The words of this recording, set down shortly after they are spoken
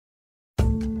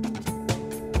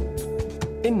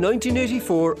In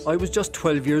 1984, I was just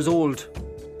 12 years old.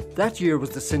 That year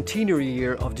was the centenary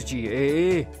year of the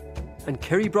GAA, and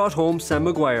Kerry brought home Sam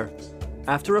Maguire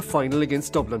after a final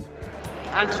against Dublin.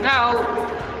 And now,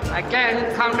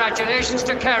 again, congratulations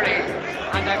to Kerry,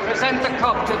 and I present the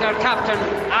cup to their captain,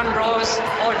 Ambrose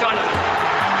O'Donovan.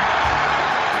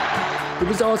 It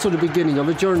was also the beginning of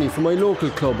a journey for my local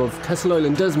club of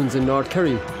Castleisland Desmonds in North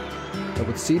Kerry that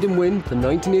would see them win the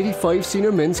 1985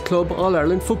 Senior Men's Club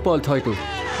All-Ireland football title.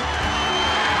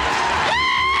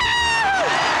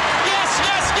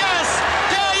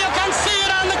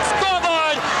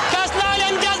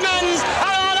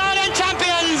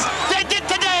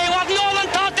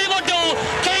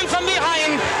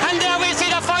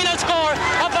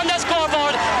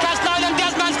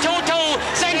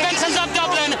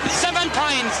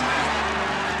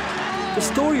 The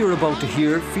story you're about to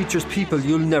hear features people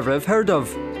you'll never have heard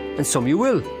of, and some you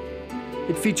will.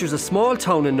 It features a small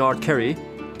town in North Kerry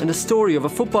and a story of a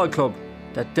football club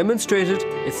that demonstrated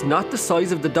it's not the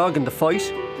size of the dog in the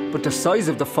fight, but the size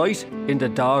of the fight in the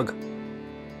dog.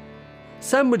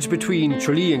 Sandwiched between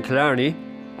Tralee and Killarney,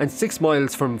 and 6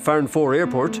 miles from Farnfore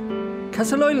Airport,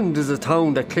 Castleisland is a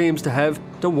town that claims to have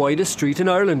the widest street in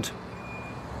Ireland.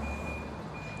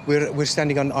 We're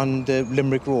standing on the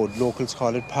Limerick Road, locals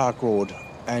call it Park Road,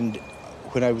 and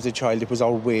when I was a child it was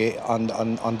our way on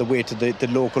the way to the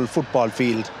local football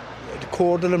field.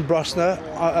 Cordal and Brosna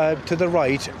to the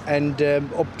right, and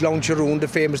up Loungeroon, the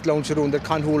famous Loungeroon that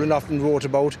Con Hoolan often wrote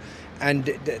about, and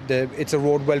it's a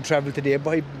road well travelled today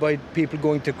by people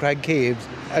going to Crag Caves.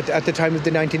 At the time of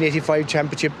the 1985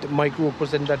 championship, Mike Rook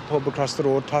was in that pub across the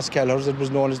road, Toskellers. It was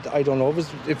known as, I don't know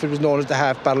if it was known as the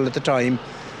Half Barrel at the time.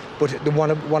 But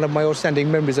one of my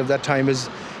outstanding memories of that time is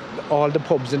all the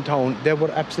pubs in town. They were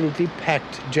absolutely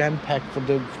packed, jam-packed for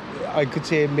I could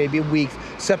say maybe a week,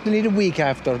 certainly the week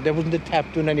after. There wasn't a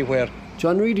tap doing anywhere.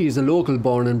 John Reedy is a local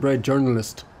born and bred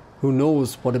journalist who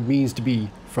knows what it means to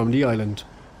be from the island.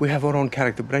 We have our own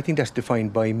character, but I think that's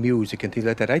defined by music and things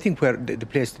like that. I think where the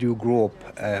place that you grew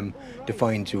up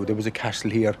defines you. There was a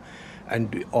castle here,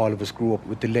 and all of us grew up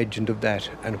with the legend of that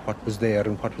and what was there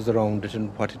and what was around it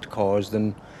and what it caused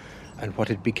and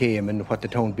what it became and what the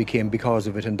town became because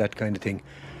of it and that kind of thing.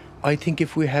 I think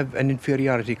if we have an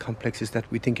inferiority complex, is that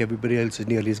we think everybody else is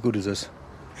nearly as good as us.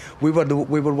 We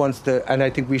were once and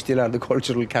I think we still are the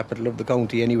cultural capital of the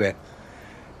county anyway.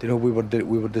 You know, we were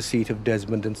the seat of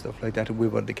Desmond and stuff like that. And we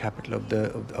were the capital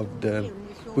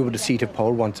we were the seat of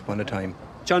power once upon a time.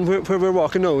 John, where we're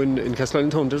walking now in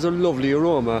Castleisland town, there's a lovely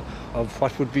aroma of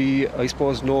what would be, I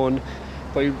suppose, known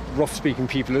by rough-speaking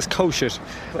people as cow shit.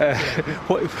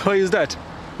 Why is that?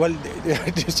 Well,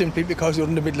 just simply because you're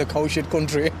in the middle of cow shit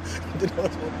country.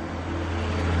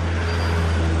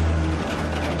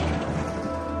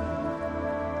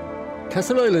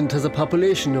 Castleisland has a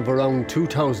population of around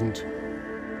 2,000.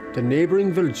 The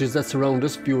neighbouring villages that surround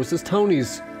us view us as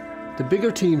townies. The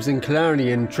bigger teams in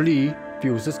Killarney and Tralee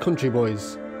view us as country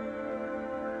boys.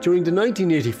 During the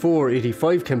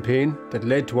 1984-85 campaign that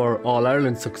led to our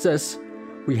All-Ireland success,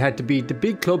 we had to beat the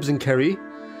big clubs in Kerry,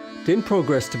 then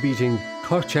progress to beating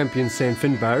Cork champions St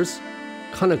Finbarrs,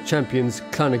 Connacht champions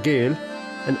Clonagale,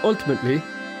 and ultimately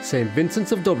St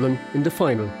Vincent's of Dublin in the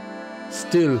final.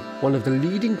 Still one of the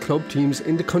leading club teams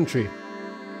in the country.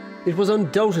 It was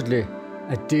undoubtedly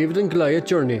a David and Goliath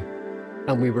journey,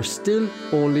 and we were still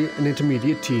only an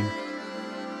intermediate team.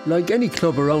 Like any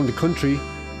club around the country,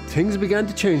 things began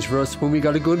to change for us when we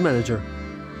got a good manager.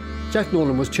 Jack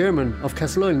Nolan was chairman of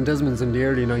Castleisland Desmonds in the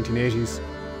early 1980s.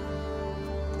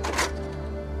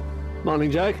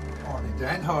 Morning, Jack. Morning,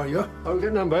 Dan. How are you? How are you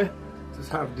getting on, boy? It's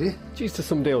hardly. Geez, there's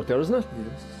some day out there, isn't it?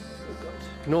 Yes.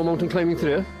 No mountain climbing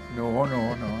today? No.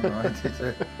 Unless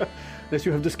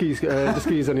you have the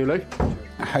skis on you, like?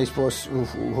 I suppose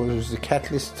what was the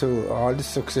catalyst to all the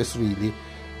success, really,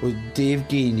 was Dave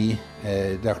Kearney.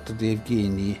 Dr. Dave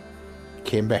Kearney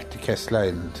came back to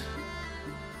Castleisland,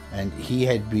 and he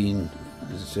had been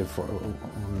for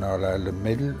an All-Ireland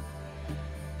medal,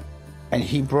 and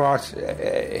he brought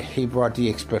the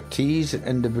expertise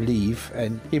and the belief,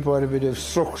 and he brought a bit of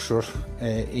structure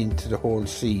into the whole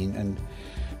scene. And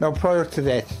now, prior to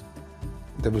that,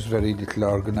 there was very little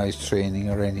organised training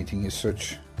or anything as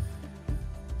such,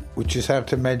 which is hard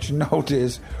to imagine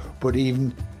nowadays. But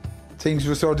even things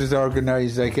were so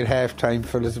disorganised, like at half-time,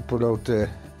 fellas would put out a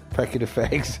packet of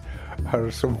fags,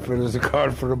 or some fellas would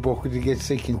call for a bucket to get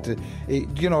sick into it.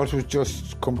 You know, it was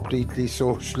just completely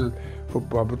social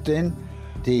football. But then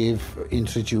Dave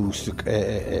introduced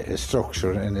a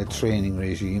structure and a training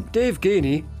regime. Dave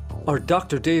Kearney, or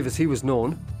Dr. Dave as he was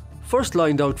known, first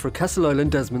lined out for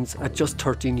Castleisland Desmonds at just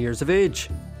 13 years of age.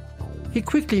 He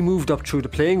quickly moved up through the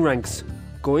playing ranks,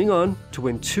 going on to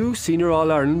win 2 Senior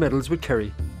All-Ireland medals with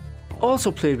Kerry.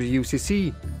 Also played with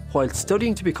UCC while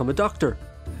studying to become a doctor.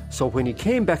 So when he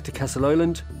came back to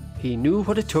Castleisland, he knew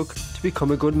what it took to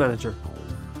become a good manager.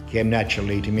 Came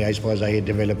naturally to me. I suppose I had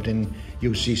developed in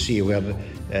UCC where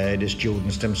the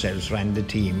students themselves ran the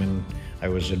team, and I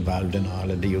was involved in all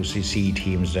of the UCC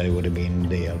teams that I would have been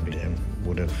there.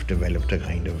 Would have developed a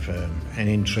kind of an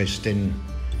interest in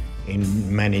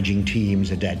managing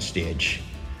teams at that stage.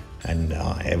 And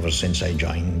ever since I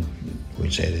joined,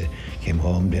 came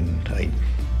home, then I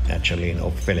naturally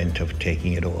enough fell into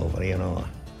taking it over, you know.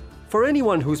 For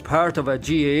anyone who's part of a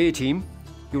GAA team,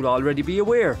 you'll already be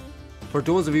aware. For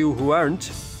those of you who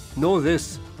aren't, know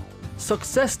this.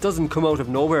 Success doesn't come out of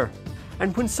nowhere.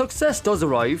 And when success does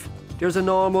arrive, there's an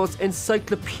almost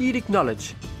encyclopedic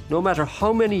knowledge, no matter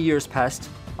how many years passed,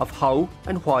 of how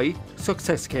and why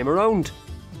success came around.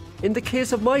 In the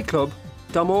case of my club,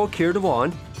 Damo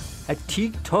Kirdewan, a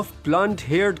teak tough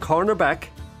blonde-haired cornerback,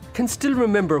 can still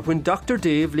remember when Dr.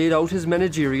 Dave laid out his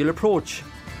managerial approach.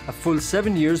 A full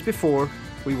 7 years before,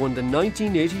 we won the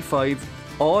 1985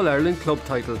 All-Ireland club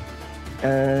title.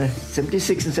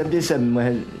 76 and 77 we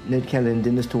had Ned Kelly,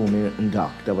 Dennis Tomey and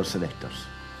Doc that were selectors.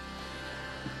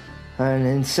 And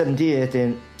in 78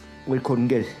 then we couldn't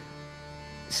get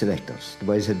selectors. The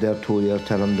boys had their 2-year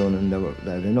term done and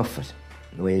they had enough of it.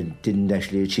 We didn't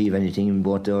actually achieve anything in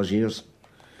both those years.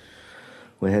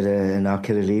 We had an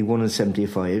Kerry League one in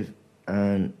 75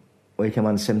 and we came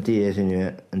on 78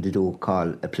 anyway, and they do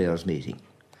call a players' meeting.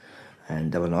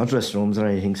 And there were no dressing rooms or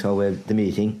anything, so the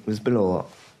meeting was below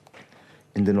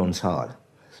in the nuns' hall.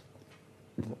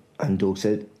 And Doug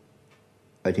said,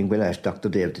 I think we'll ask Dr.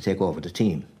 Dave to take over the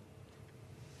team.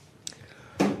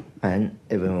 And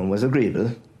everyone was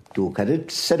agreeable. Doug had it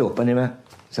set up anyway,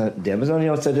 so Dave was only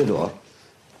outside the door.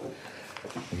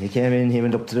 And he came in, he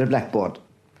went up to the blackboard.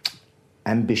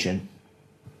 Ambition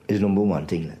is number one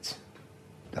thing, lads.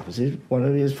 That was one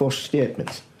of his first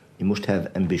statements. You must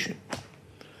have ambition.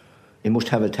 You must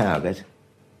have a target.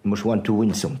 You must want to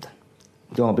win something.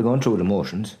 Don't be going through the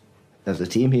motions. There's a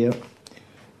team here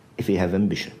if you have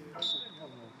ambition.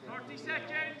 30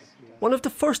 seconds. One of the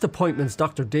first appointments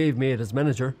Dr. Dave made as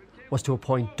manager was to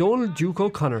appoint Donald Duke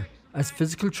O'Connor as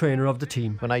physical trainer of the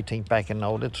team. When I think back and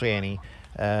now the training,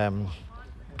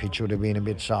 pitch would have been a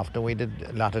bit softer. We did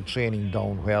a lot of training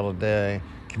down where the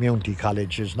community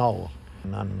college is now,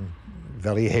 on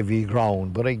very heavy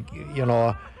ground. But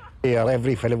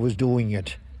every fella was doing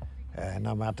it.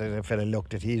 No matter the fella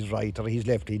looked at his right or his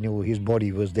left, he knew his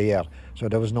body was there. So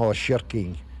there was no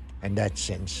shirking in that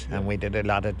sense. And we did a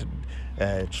lot of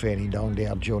training down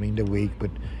there during the week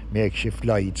with makeshift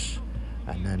lights.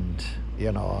 And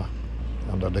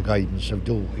under the guidance of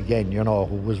Doug again,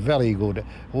 who was very good,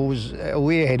 who was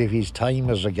way ahead of his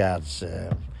time as regards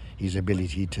his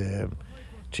ability to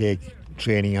take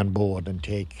training on board and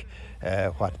take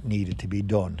what needed to be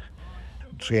done.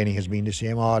 Training has been the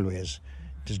same always.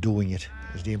 Just doing it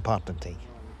is the important thing,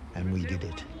 and we did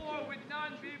it.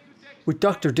 With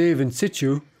Dr. Dave in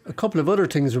situ, a couple of other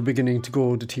things were beginning to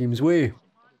go the team's way.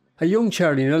 A young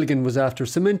Charlie Nelligan was after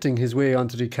cementing his way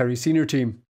onto the Kerry senior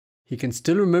team. He can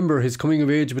still remember his coming of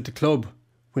age with the club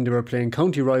when they were playing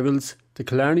county rivals, the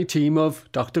Killarney team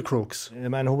of Dr. Crooks. A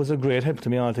man who was a great help to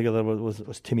me altogether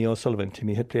was Timmy O'Sullivan.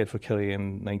 Timmy had played for Kerry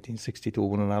in 1962,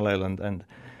 won on All-Ireland, and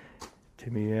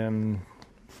Timmy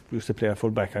used to play a full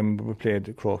back. I remember we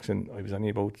played Crooks, and I was only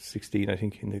about 16, I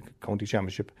think, in the county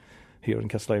championship here in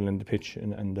Castleisland, the pitch,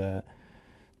 and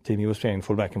Timmy was playing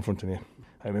full back in front of me.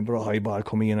 I remember a high ball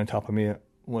coming in on top of me at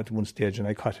one stage, and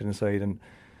I caught it inside, and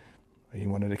I think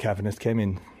one of the cabinists came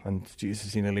in, and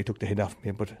Jesus, he nearly took the head off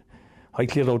me, but I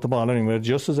cleared out the ball anyway.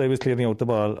 Just as I was clearing out the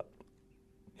ball,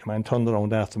 a man turned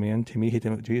around after me, and Timmy hit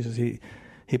him. Jesus, he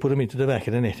put him into the back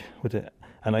of the net with it.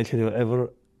 And I tell you,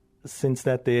 ever since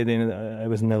that day, then I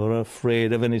was never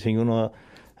afraid of anything,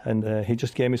 and he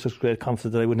just gave me such great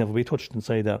confidence that I would never be touched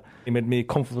inside there. He made me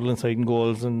comfortable inside in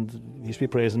goals, and he used to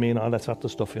be praising me and all that sort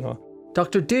of stuff,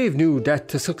 Dr. Dave knew that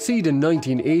to succeed in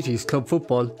 1980s club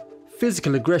football,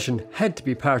 physical aggression had to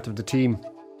be part of the team.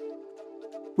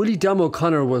 Willie Dam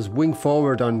O'Connor was wing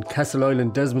forward on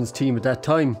Castleisland Desmonds team at that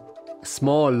time. A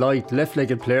small, light,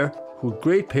 left-legged player who had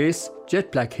great pace,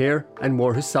 jet black hair and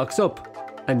wore his socks up,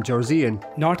 and jersey in.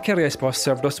 North Kerry, I suppose,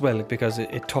 served us well because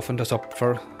it toughened us up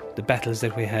for the battles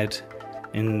that we had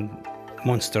in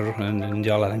Munster and in the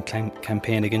All-Ireland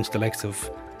campaign against the likes of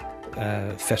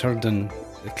Fettard and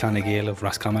Clonagale of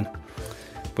Roscommon.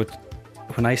 But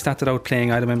when I started out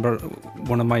playing, I remember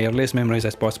one of my earliest memories, I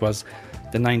suppose, was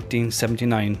the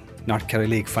 1979 North Kerry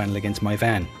League final against my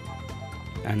van.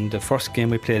 And the first game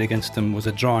we played against them was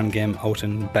a drawn game out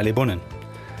in Ballybunnan.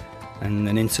 And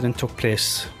an incident took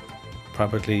place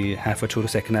probably halfway through the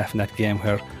second half in that game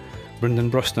where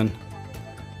Brendan Bruston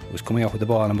was coming out with the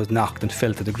ball and was knocked and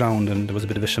fell to the ground, and there was a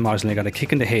bit of a shemage and he got a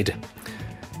kick in the head,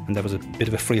 and there was a bit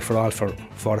of a free-for-all for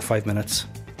 4 or 5 minutes.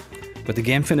 But the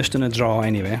game finished in a draw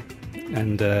anyway,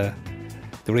 and the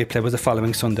replay was the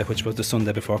following Sunday, which was the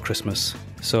Sunday before Christmas.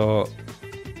 So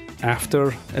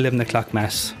after 11 o'clock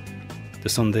mass, the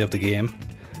Sunday of the game,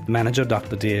 the manager,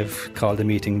 Dr. Dave, called a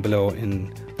meeting below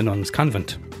in the nuns'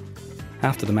 convent.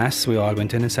 After the mass, we all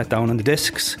went in and sat down on the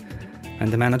desks,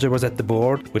 and the manager was at the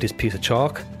board with his piece of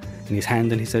chalk in his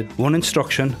hand, and he said, one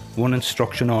instruction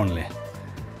only.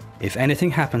 If anything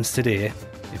happens today,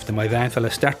 if the my van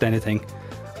fellas start anything,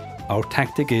 our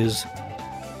tactic is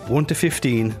 1 to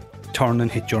 15, turn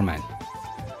and hit your man.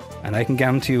 And I can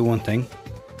guarantee you one thing,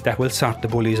 that will sort the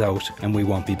bullies out and we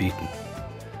won't be beaten.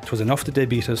 It was enough that they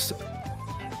beat us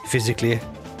physically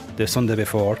the Sunday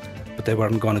before, but they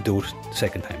weren't going to do it the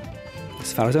second time.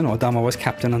 As far as I know, Damo was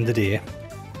captain on the day,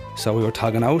 so we were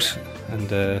togging out, and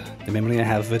the memory I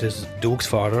have of it is Doug's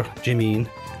father, Jimeen,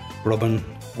 rubbing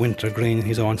wintergreen in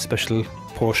his own special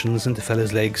portions into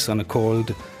fellas' legs on a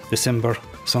cold December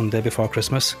Sunday before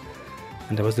Christmas,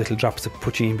 and there was little drops of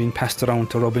poutine being passed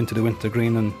around to rub into the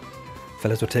wintergreen, and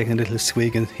fellas were taking a little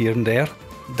swig here and there.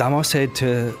 Damo said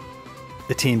to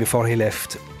the team before he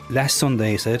left, last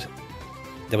Sunday, he said,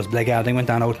 there was blackguarding went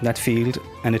on out in that field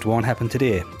and it won't happen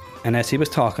today. And as he was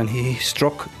talking, he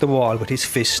struck the wall with his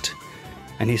fist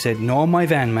and he said, no, my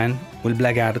van man will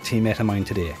blackguard a teammate of mine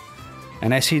today.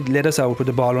 And as he led us out with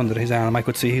the ball under his arm, I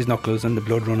could see his knuckles and the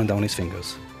blood running down his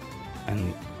fingers.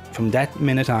 And from that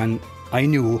minute on, I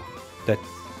knew that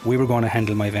we were going to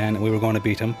handle my van and we were going to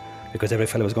beat him, because every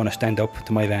fellow was going to stand up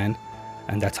to my van,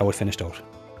 and that's how it finished out.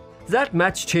 That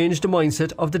match changed the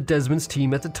mindset of the Desmonds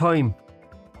team at the time.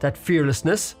 That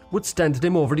fearlessness would stand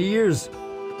them over the years.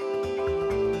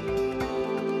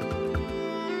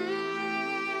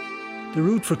 The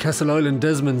route for Castleisland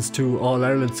Desmonds to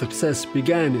All-Ireland success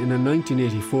began in a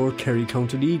 1984 Kerry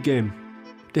County League game.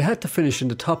 They had to finish in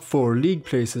the top 4 league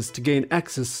places to gain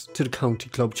access to the County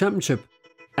Club Championship,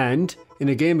 and in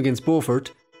a game against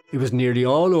Beaufort, it was nearly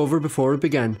all over before it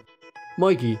began.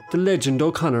 Mikey, the legend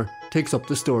O'Connor, takes up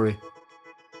the story.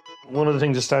 One of the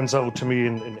things that stands out to me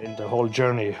in the whole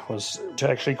journey was to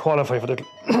actually qualify for the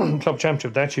club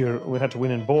championship that year. We had to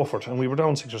win in Beaufort, and we were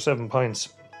down 6 or 7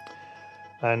 points.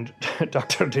 And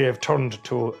Dr. Dave turned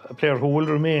to a player who will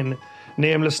remain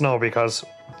nameless now, because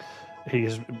he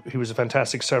was a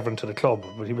fantastic servant to the club,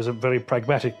 but he was a very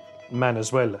pragmatic man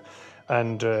as well.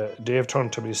 And Dave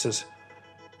turned to me and says,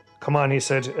 come on, he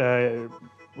said,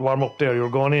 warm up there, you're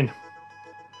going in.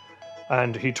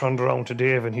 And he turned around to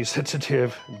Dave and he said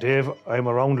to Dave, I'm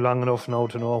around long enough now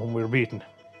to know when we're beaten.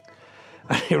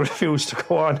 And he refused to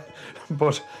go on.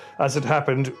 But as it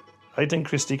happened, I think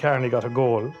Christy Kearney got a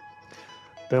goal.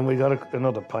 Then we got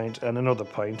another pint and another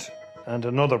pint and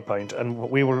another pint. And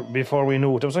we were, before we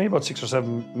knew it, there was only about 6 or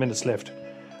 7 minutes left.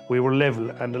 We were level,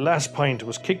 and the last pint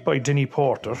was kicked by Denny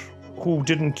Porter, who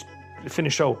didn't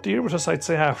finish out. The year was, I'd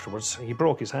say, afterwards. He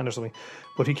broke his hand or something.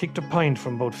 But he kicked a pint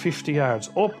from about 50 yards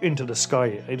up into the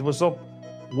sky. It was up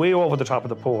way over the top of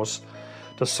the post.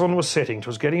 The sun was setting. It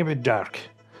was getting a bit dark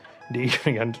in the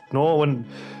evening, and no one,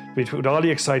 with all the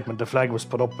excitement, the flag was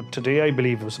put up. But today, I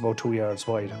believe it was about 2 yards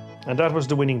wide. And that was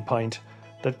the winning pint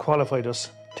that qualified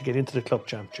us to get into the club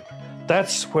championship.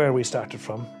 That's where we started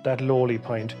from, that lowly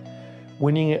pint,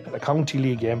 winning a county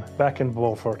league game back in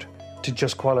Beaufort to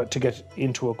just to get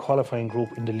into a qualifying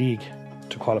group in the league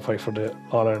to qualify for the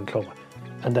All-Ireland Club.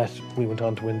 And that we went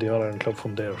on to win the All-Ireland Club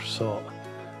from there. So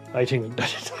I think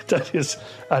that is,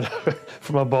 and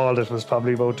from a ball that was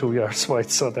probably about 2 yards wide.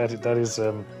 So that is,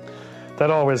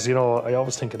 that always, I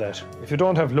always think of that. If you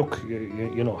don't have luck,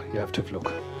 you have to have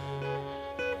luck.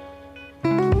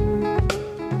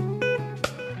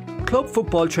 Club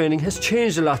football training has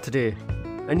changed a lot today,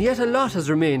 and yet a lot has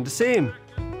remained the same.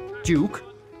 Duke,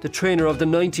 the trainer of the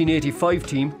 1985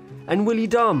 team, and Willie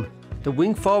Dom, the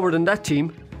wing forward in that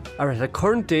team, are at a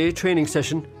current day training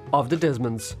session of the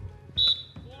Desmonds.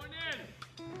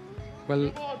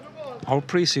 Well, our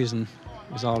pre-season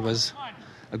was always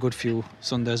a good few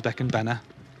Sundays back in Banna,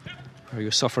 where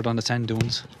you suffered on the sand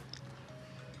dunes,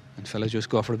 and fellas just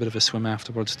go for a bit of a swim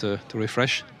afterwards to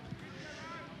refresh.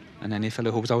 And any fellow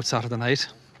who was out Saturday night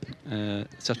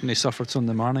certainly suffered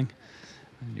Sunday morning.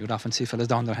 And you'd often see fellas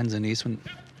down their hands and knees when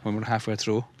we were halfway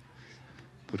through.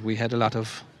 But we had a lot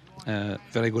of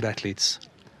very good athletes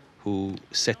who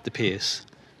set the pace,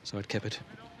 so it kept it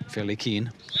fairly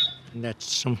keen. And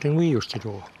that's something we used to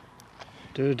do.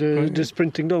 The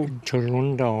sprinting down? To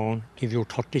run down, give you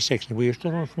 30 seconds. We used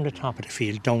to run from the top of the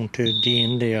field down to the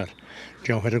end there,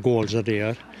 you know, where the goals are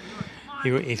there.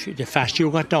 The faster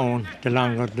you got down, the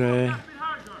longer the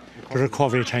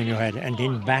recovery time you had, and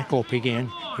then back up again.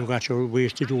 We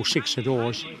used to do 6 of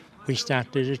those. We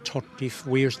started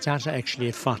actually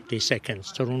at 40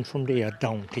 seconds to run from there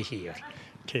down to here,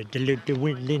 to the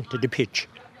length of the pitch,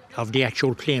 of the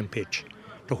actual playing pitch,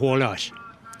 the whole lot.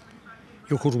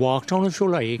 You could walk down if you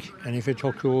like, and if it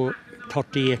took you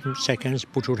 38 seconds,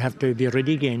 but you'd have to be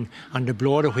ready again on the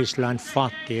blow of the whistle on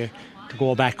 40 to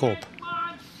go back up.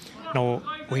 Now,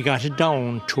 we got it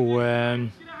down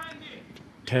to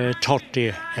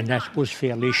 30, and that was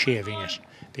fairly shaving it,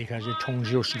 because the tongues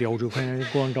used to be out. You kind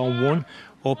of going down 1,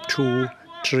 up 2,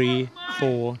 3,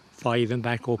 4, 5, and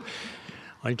back up.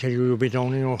 I tell you, you'll be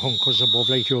down in your hunkers above,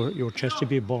 like your chest would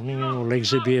be burning and your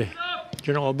legs would be,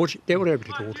 you know, but they were able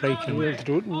to do it, like. They were able to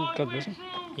do it, and God bless them.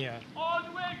 Yeah.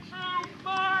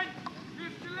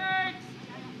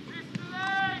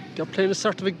 They're playing a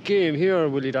sort of a game here,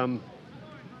 Willie Dam.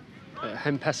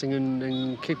 Hand passing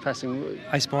and kick passing.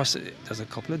 I suppose there's a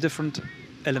couple of different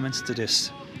elements to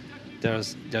this.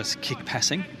 There's kick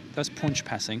passing, there's punch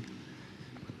passing,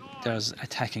 there's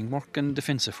attacking work and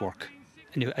defensive work.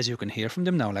 And as you can hear from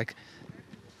them now, like,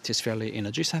 it is fairly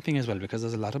energy sapping as well, because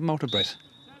there's a lot of motor breath.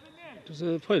 There's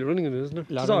a pile of running in it, isn't there?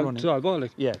 It's all ball,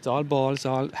 like. Yeah, it's all ball, it's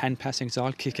all hand passing, it's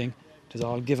all kicking, it's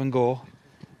all give and go,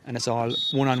 and it's all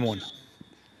one-on-one.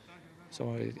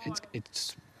 So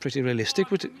it's pretty realistic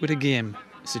with a game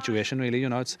situation, really. You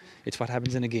know, it's what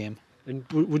happens in a game. And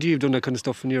would you have done that kind of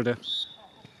stuff in your day?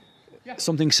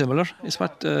 Something similar is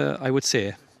what I would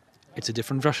say. It's a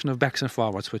different version of backs and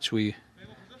forwards, which we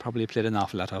probably played an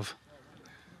awful lot of.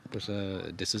 But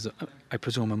this is, I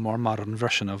presume, a more modern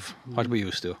version of what we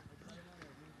used to.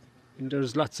 And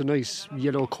there's lots of nice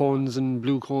yellow cones and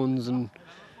blue cones and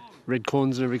red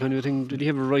cones and every kind of thing. Did you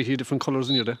have a variety of different colours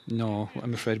in your day? No,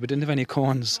 I'm afraid we didn't have any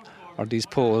cones or these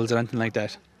poles or anything like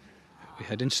that. We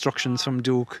had instructions from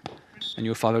Duke, and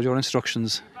you followed your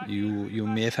instructions. You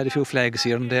may have had a few flags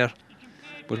here and there,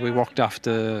 but we worked off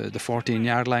the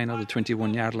 14-yard line or the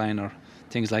 21-yard line or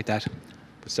things like that.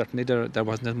 But certainly there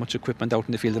wasn't as much equipment out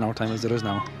in the field in our time as there is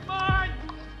now.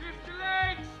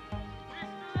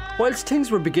 Whilst things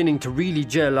were beginning to really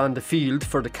gel on the field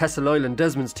for the Castleisland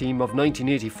Desmonds team of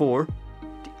 1984,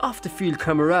 the off-the-field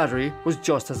camaraderie was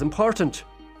just as important.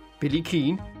 Billy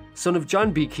Keane, son of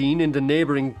John B. Keane in the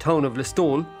neighbouring town of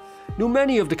Listowel, knew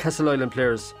many of the Castleisland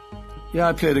players. Yeah,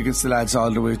 I played against the lads all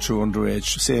the way through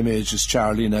underage, same age as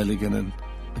Charlie and Elligan, and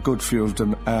a good few of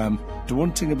them. The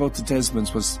one thing about the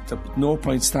Desmonds was that no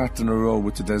point starting a row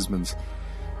with the Desmonds.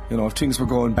 You know, if things were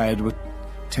going bad with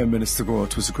 10 minutes to go,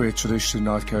 it was a great tradition in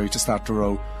North Kerry to start the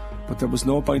row. But there was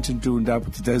no point in doing that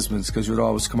with the Desmonds, because you'd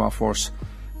always come off worse.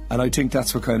 And I think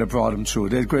that's what kind of brought them through.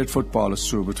 They had great footballers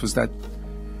through, but it was that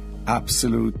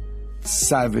absolute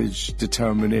savage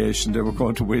determination they were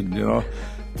going to win, you know.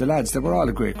 The lads, they were all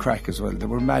a great crack as well. They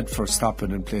were mad for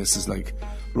stopping in places like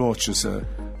Roaches,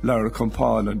 Lara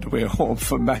Compon on the way home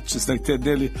from matches. Like, they'd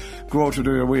nearly go out of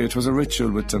their way. It was a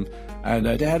ritual with them. And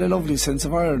they had a lovely sense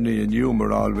of irony and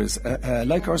humour always.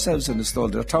 Like ourselves in the stall,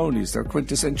 they're townies, they're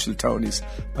quintessential townies.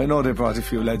 I know they brought a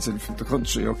few lads in from the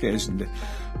country occasionally.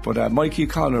 But Mikey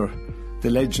Connor, the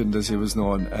legend as he was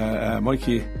known,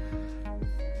 Mikey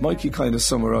kind of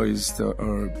summarised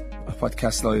what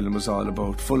Castleisland was all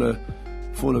about.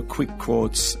 Full of quick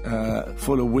quotes,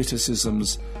 full of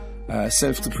witticisms,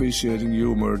 self-depreciating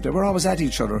humour. They were always at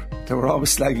each other. They were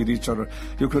always slagging each other.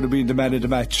 You could have been the man of the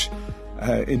match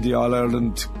in the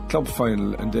All-Ireland club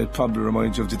final, and they'd probably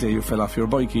remind you of the day you fell off your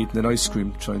bike eating an ice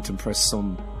cream trying to impress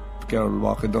some girl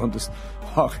walking down the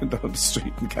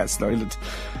street in Castleisland.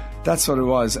 That's what it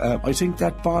was. I think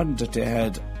that bond that they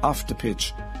had off the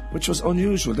pitch, which was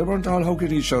unusual, they weren't all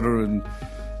hugging each other and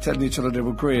telling each other they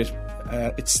were great.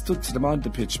 It stood to them on the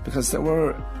pitch, because they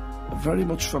were very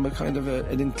much from a kind of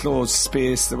an enclosed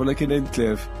space. They were like an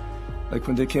enclave. Like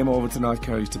when they came over to North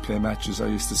Kerry to play matches, I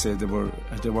used to say they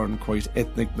weren't quite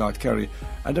ethnic North Kerry,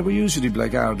 and they were usually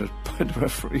blackguarded by the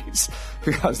referees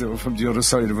because they were from the other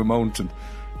side of a mountain.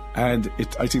 And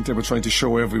I think they were trying to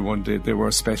show everyone they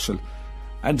were special,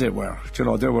 and they were. You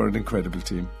know, they were an incredible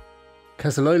team.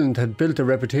 Castleisland had built a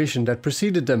reputation that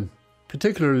preceded them,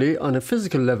 particularly on a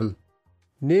physical level.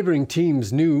 Neighbouring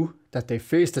teams knew that they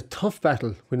faced a tough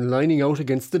battle when lining out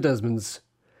against the Desmonds,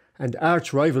 and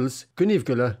arch rivals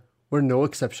Guinevere were no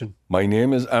exception. My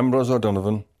name is Ambrose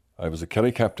O'Donovan. I was a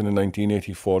Kerry captain in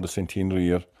 1984, the centenary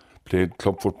year. Played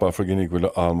club football for Guinevere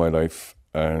all my life,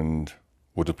 and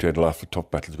would have played a lot of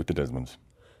tough battles with the Desmonds.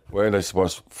 Well, I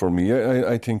suppose for me,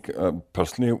 I think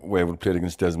personally, where we played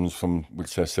against Desmonds from, we'll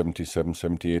say, 77,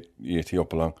 78, 80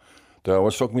 up along, they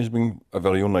always struck me as being a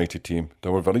very united team. They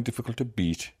were very difficult to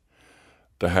beat.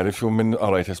 They had a few men,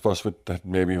 all right, I suppose, with that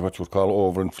maybe what you would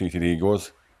call overinflated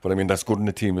egos. But I mean, that's good in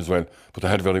the team as well. But they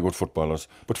had very good footballers.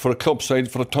 But for a club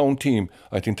side, for a town team,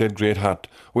 I think they had great heart.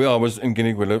 We always, in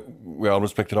Guineaguilla, we always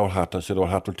respected our heart. I said our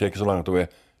heart will take us along the way.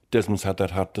 Desmonds had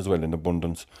that heart as well in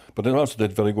abundance. But then also they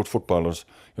had very good footballers.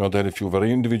 You know, they had a few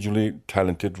very individually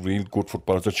talented, real good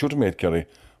footballers that should have made Kerry.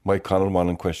 Mike Connell won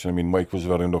in question. I mean, Mike was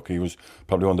very unlucky. He was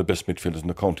probably one of the best midfielders in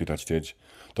the county at that stage.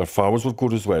 Their forwards were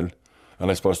good as well. And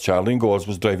I suppose Charlie in goals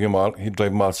was driving him all. He'd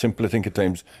drive them all simple, I think, at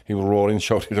times. He would roar and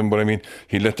shout at them, but I mean,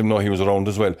 he let them know he was around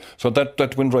as well. So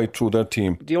that went right through their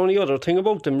team. The only other thing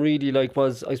about them really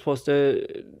was, I suppose,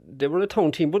 they were a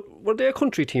town team, but were they a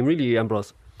country team really,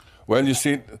 Ambrose? Well, you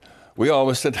see, we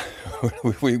always said,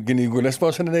 I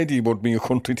suppose, had an idea about being a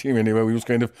country team anyway. We was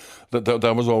kind of,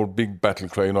 that was our big battle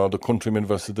cry, you know, the countrymen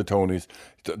versus the townies.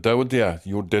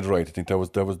 You're dead right. I think there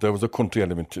was a country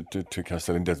element to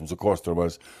Castleisland Desmonds. Of course there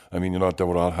was. I mean, you know, they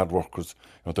were all hard workers.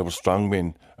 You know, they were strong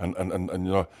men, and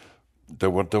you know, there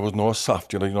was no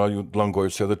soft. You know, long ago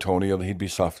you'd say the Tony, or he'd be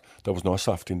soft. There was no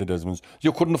softy in the Desmonds.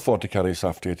 You couldn't afford to carry a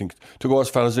softy. I think to go as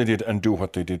far as they did and do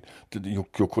what they did,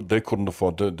 they couldn't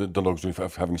afford the luxury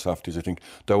of having softies. I think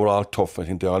they were all tough. I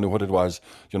think they all knew what it was,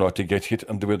 you know, to get hit,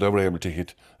 and they were able to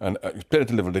hit. And play at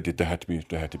the level they did, they had to be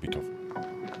tough.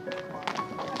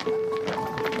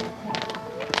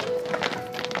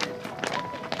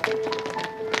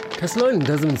 Castleisland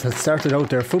Desmonds had started out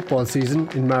their football season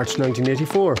in March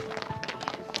 1984.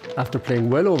 After playing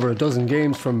well over a dozen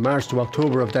games from March to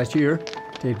October of that year,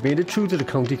 they'd made it through to the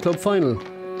county club final,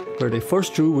 where they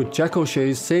first drew with Jack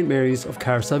O'Shea's St Mary's of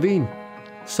Carsavine,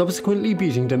 subsequently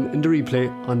beating them in the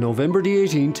replay on November the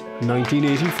 18th,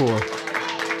 1984.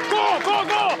 Go!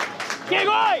 Get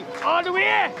away! All the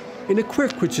way! In a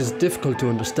quirk which is difficult to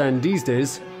understand these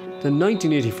days, the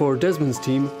 1984 Desmonds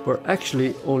team were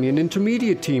actually only an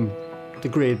intermediate team, the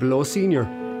grade below senior,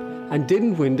 and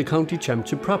didn't win the county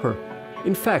championship proper.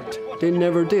 In fact, they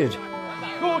never did.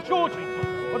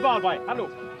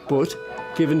 But,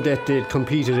 given that they'd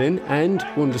competed in and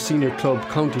won the senior club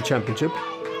county championship,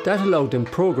 that allowed them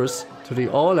progress to the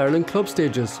All-Ireland club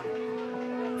stages.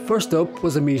 First up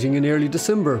was a meeting in early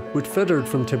December with Feathered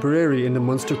from Tipperary in the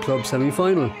Munster Club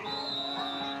semi-final.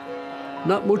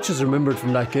 Not much is remembered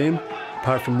from that game,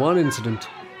 apart from one incident,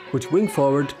 which wing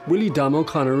forward Willie Dom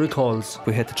O'Connor recalls.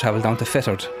 We had to travel down to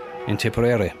Feathered in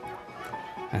Tipperary,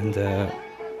 and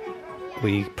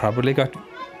we probably got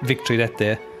victory that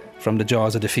day from the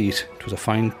jaws of defeat. It was a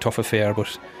fine, tough affair,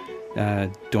 but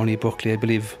Donny Buckley, I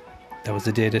believe, that was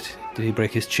the day that did he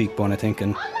break his cheekbone, I think,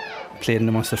 and played in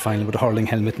the Munster final with a hurling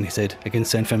helmet, and he said, against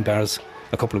St Finbarrs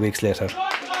a couple of weeks later.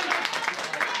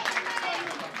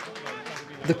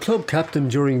 The club captain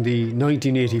during the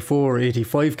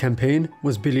 1984-85 campaign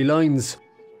was Billy Lyons.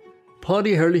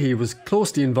 Paddy Hurley was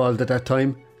closely involved at that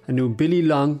time and knew Billy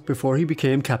long before he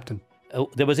became captain.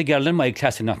 There was a girl in my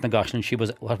class in Knocknagosh, and she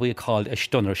was what we called a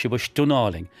stunner. She was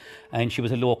stunalling, and she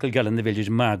was a local girl in the village,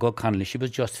 Margot Connolly. She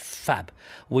was just fab.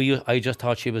 I just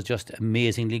thought she was just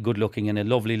amazingly good looking and a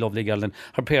lovely, lovely girl, and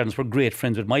her parents were great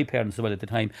friends with my parents as well at the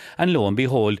time. And lo and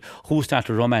behold, who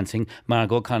started romancing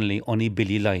Margot Connolly? Only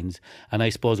Billy Lyons. And I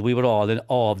suppose we were all in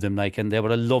awe of them, like, and they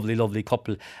were a lovely, lovely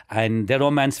couple. And they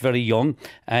romanced very young,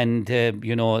 and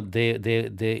you know,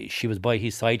 she was by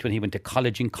his side when he went to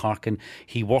college in Cork, and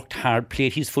he worked hard,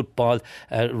 played his football,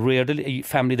 reared a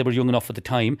family that were young enough at the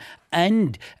time,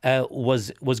 and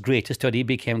was great to study,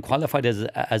 became qualified as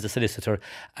a solicitor,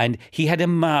 and he had a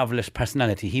marvellous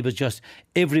personality. He was just,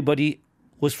 everybody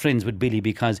was friends with Billy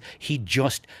because he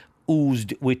just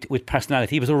oozed with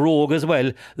personality. He was a rogue as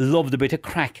well, loved a bit of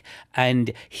crack,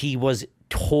 and he was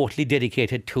totally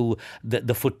dedicated to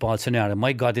the football scenario.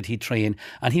 My God, did he train,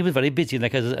 and he was very busy,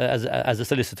 like as a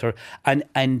solicitor,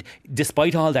 and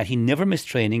despite all that, he never missed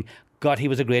training. God, he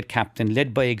was a great captain,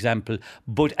 led by example,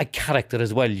 but a character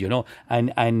as well, you know.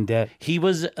 And he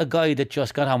was a guy that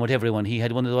just got on with everyone. He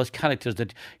had one of those characters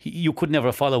that you could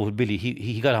never follow with Billy.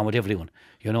 He got on with everyone,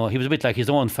 you know. He was a bit like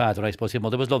his own father, I suppose. His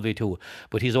mother was lovely too,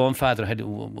 but his own father had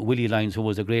Willie Lyons, who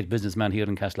was a great businessman here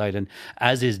in Castleisland,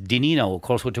 as is Dinny now, of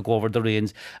course, who took over the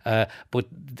reins.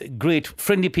 But great,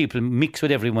 friendly people, mixed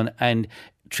with everyone, and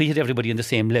treated everybody on the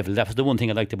same level. That was the one thing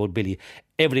I liked about Billy.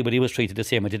 Everybody was treated the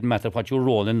same. It didn't matter what your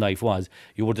role in life was.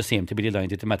 You were the same to Billy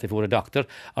Lyons. It didn't matter if you were a doctor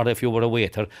or if you were a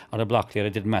waiter or a block cleaner.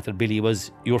 It didn't matter. Billy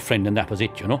was your friend, and that was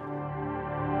it, you know.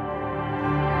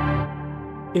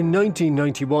 In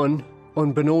 1991,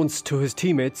 unbeknownst to his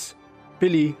teammates,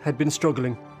 Billy had been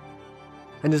struggling.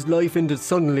 and his life ended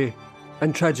suddenly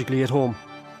and tragically at home.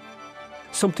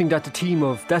 Something that the team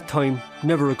of that time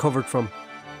never recovered from.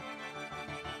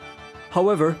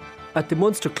 However, at the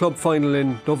Munster Club final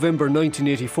in November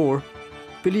 1984,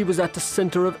 Billy was at the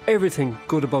centre of everything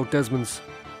good about Desmonds.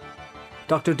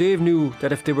 Dr. Dave knew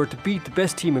that if they were to beat the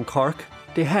best team in Cork,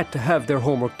 they had to have their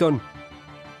homework done.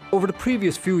 Over the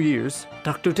previous few years,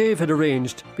 Dr. Dave had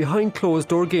arranged behind closed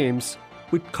door games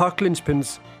with Cork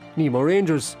linchpins, Nemo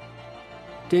Rangers.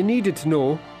 They needed to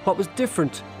know what was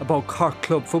different about Cork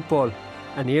club football,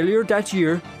 and earlier that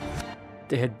year,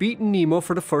 they had beaten Nemo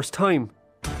for the first time.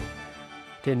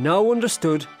 They now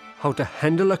understood how to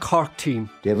handle a Cork team.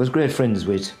 Dave was great friends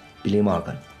with Billy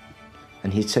Morgan,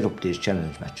 and he'd set up these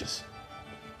challenge matches.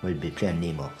 We'd be playing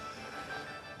Nemo.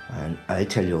 And I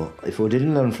tell you, if we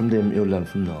didn't learn from them, you'll learn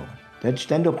from no one. They'd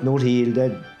stand up, no heel,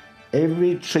 they'd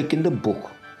every trick in the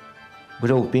book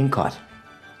without being caught.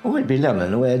 Oh, we'd be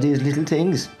learning away these little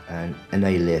things and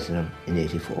annihilating them in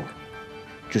 84.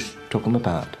 Just took them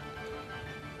apart.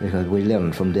 Because we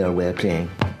learned from their way of playing.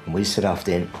 And we set off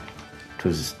then. It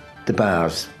was the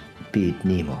Bars beat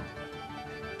Nemo.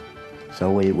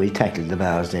 So we tackled the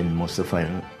Bars then most of the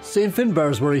final. St. Finn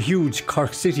Bars were a huge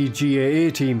Cork City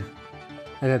GAA team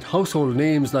and had household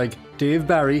names like Dave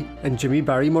Barry and Jimmy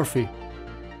Barry Murphy.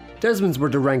 Desmonds were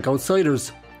the rank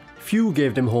outsiders. Few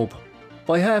gave them hope.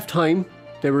 By half-time,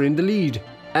 they were in the lead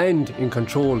and in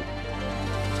control.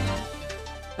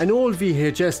 An old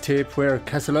VHS tape where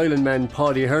Castleisland man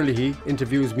Paddy Hurley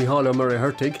interviews Micheál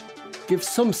Murray-Hurtig gives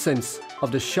some sense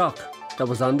of the shock that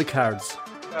was on the cards.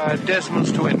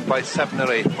 Desmonds to win by 7 or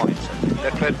 8 points. They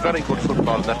played very good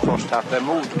football in that first half. They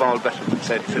moved the ball better than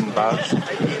St. Finn Bars.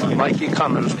 Mikey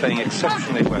Connell's playing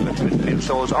exceptionally well at midfield,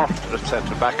 so was Ofter at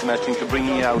centre back, and I think the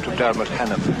bringing out of Dermot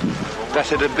Hannon. That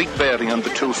had a big bearing on the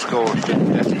 2 scores that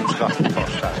Desmonds got in the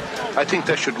first half. I think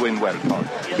they should win well, Paul.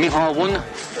 Micheál, one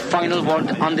final word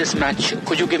on this match.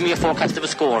 Could you give me a forecast of a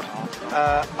score?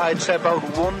 I'd say about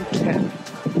 110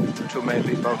 to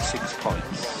maybe about 6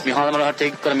 points. Micheál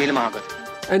Murray-Hurtig, got a million market.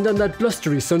 And on that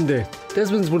blustery Sunday,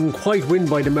 Desmonds wouldn't quite win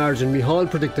by the margin Micheál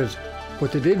predicted,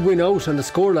 but they did win out on the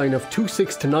scoreline of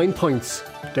 2-6 to 9 points,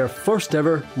 their first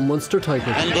ever Munster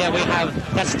title. And there we have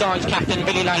that staunch captain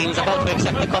Billy Lyons about to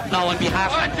accept the cup now on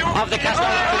behalf of the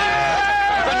Castleisland team.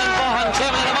 Brendan Vaughan,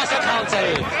 chairman of the Munster Council.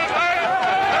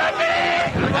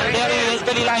 And there he is,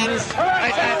 Billy Lyons.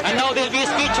 And now there'll be a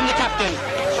speech from the captain.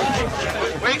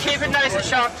 We'll keep it nice and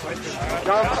short.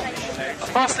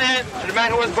 Firstly, the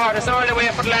man who has brought us all the way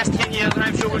for the last 10 years, and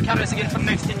I'm sure will carry us again for the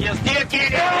next 10 years, David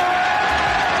Kearney!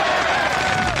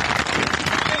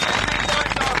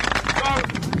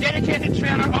 So, dedicated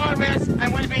trainer always,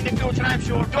 and will be in the future, I'm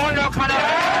sure. Don't look on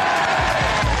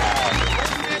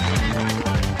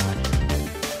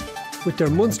With their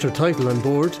Munster title on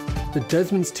board, the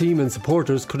Desmonds team and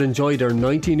supporters could enjoy their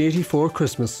 1984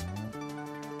 Christmas.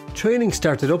 Training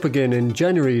started up again in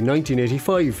January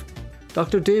 1985.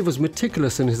 Dr. Dave was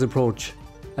meticulous in his approach.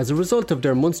 As a result of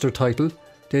their Munster title,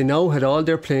 they now had all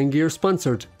their playing gear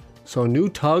sponsored, so new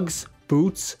togs,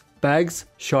 boots, bags,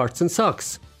 shorts and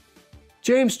socks.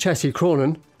 James Chassie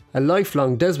Cronin, a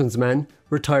lifelong Desmonds man,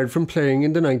 retired from playing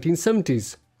in the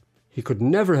 1970s. He could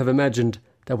never have imagined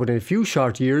that within a few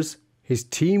short years, his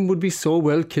team would be so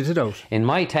well kitted out. In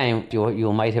my time,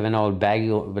 you might have an old bag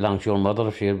you belong to your mother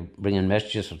if you're bringing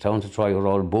messages from town to throw your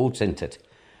old boots into it.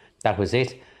 That was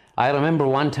it. I remember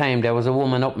one time there was a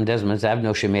woman up in Desmonds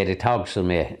Avenue, she made a togs for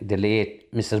me, the late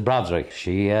Mrs. Broderick.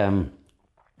 She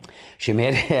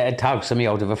made a togs for me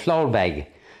out of a flour bag.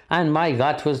 And my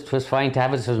God, 'twas fine to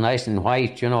have it. It was nice and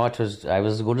white, you know. I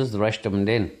was as good as the rest of them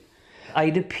then. I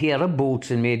had a pair of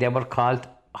boots in me, they were called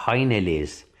high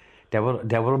nellies. They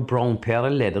were a brown pair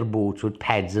of leather boots with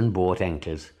pads in both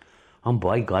ankles. And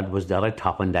by God, was there a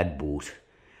top on that boot.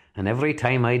 And every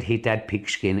time I'd hit that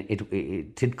pigskin,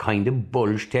 it kind of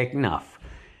bulge taking off.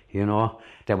 You know,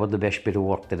 they were the best bit of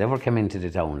work that ever came into the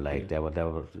town. Like they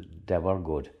were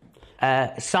good.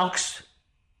 Socks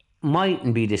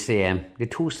mightn't be the same. The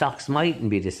 2 socks mightn't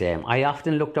be the same. I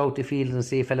often looked out the field and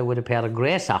see a fella with a pair of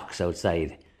grey socks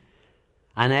outside.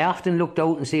 And I often looked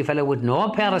out and see a fella with no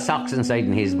pair of socks inside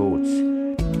in his boots.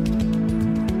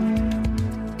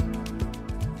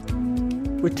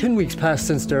 With 10 weeks passed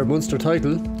since their Munster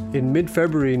title, in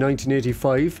mid-February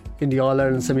 1985, in the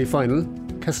All-Ireland semi-final,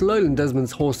 Castleisland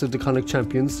Desmonds hosted the Connacht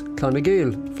champions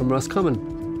Clonagale from Roscommon.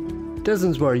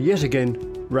 Desmonds were yet again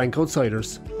rank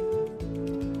outsiders.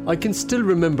 I can still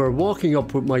remember walking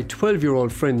up with my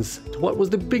 12-year-old friends to what was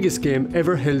the biggest game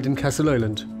ever held in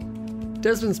Castleisland.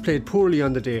 Desmonds played poorly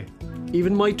on the day.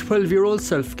 Even my 12-year-old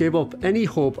self gave up any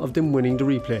hope of them winning the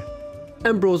replay.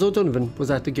 Ambrose O'Donovan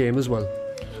was at the game as well.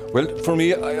 Well, for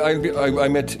me, I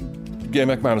met Gay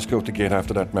McManus go out the gate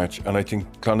after that match, and I think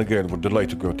Clonagale were delighted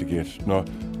to go out the gate. No,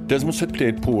 Desmonds had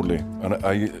played poorly, and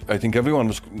I think everyone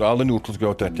was, all the neutrals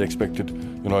go out that they expected,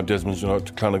 Desmonds,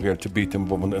 Clonagale to beat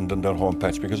them in their home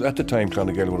patch, because at the time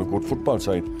Clonagale were a good football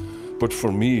side. But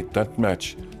for me, that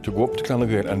match, to go up to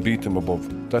Clonagale and beat them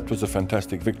above, that was a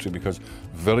fantastic victory, because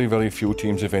very, very few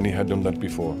teams, if any, had done that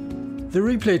before. The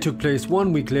replay took place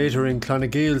 1 week later in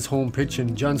Clonagale's home pitch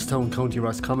in Johnstown, County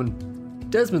Roscommon.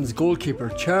 Desmond's goalkeeper,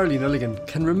 Charlie Nelligan,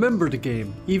 can remember the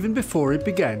game even before it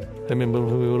began. I remember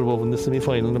when we were above in the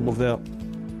semi-final above there.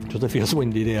 It was a fierce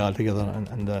windy day altogether,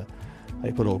 and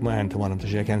I put out my hand to one of them to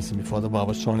shake hands before the ball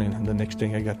was thrown in, and the next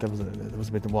thing I got, there was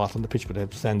a bit of water on the pitch, but I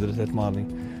sanded it that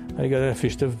morning. I got a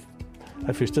fish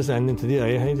to sand into the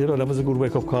eye. That was a good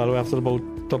wake-up call after about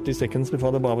 30 seconds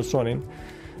before the ball was thrown in.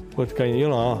 But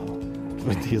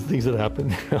when these things had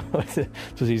happened, it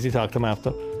was easy to talk to them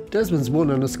after. Desmonds won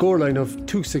on a scoreline of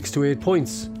 2-6 to 8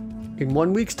 points. In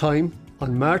 1 week's time,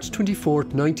 on March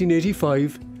 24th,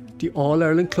 1985, the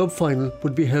All-Ireland Club final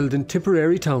would be held in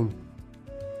Tipperary town.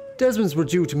 Desmonds were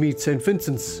due to meet St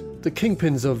Vincent's, the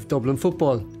kingpins of Dublin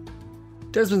football.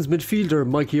 Desmonds midfielder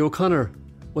Mikey O'Connor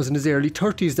was in his early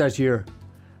 30s that year,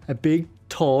 a big,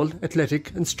 tall,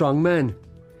 athletic and strong man.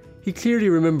 He clearly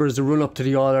remembers the run-up to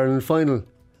the All-Ireland final,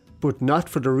 but not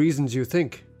for the reasons you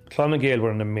think. Clonagale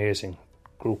were an amazing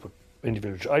group of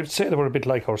individuals. I would say they were a bit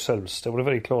like ourselves. They were a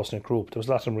very close-knit group. There was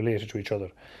a lot of them related to each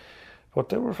other. But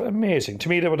they were amazing. To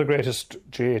me, they were the greatest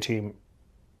GA team,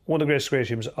 one of the greatest GA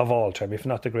teams of all time, if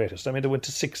not the greatest. I mean, they went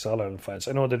to 6 All-Ireland finals.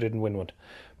 I know they didn't win one,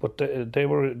 but they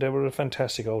were a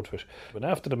fantastic outfit. But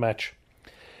after the match,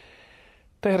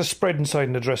 they had a spread inside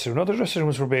in the dressing room. Now, the dressing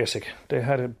rooms were basic. They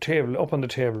had a table. Up on the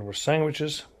table were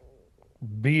sandwiches,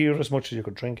 beer as much as you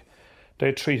could drink.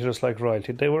 They treated us like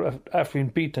royalty. They were, after being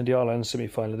beaten in the All-Ireland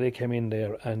semi-final, they came in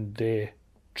there and they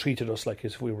treated us like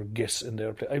as if we were guests in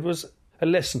their place. It was a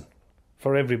lesson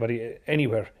for everybody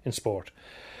anywhere in sport.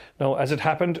 Now, as it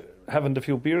happened, having the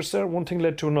few beers there, one thing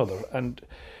led to another, and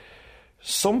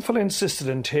some fella insisted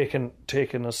in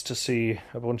taking us to see,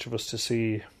 a bunch of us to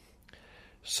see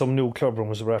some new club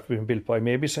rooms that were after being built by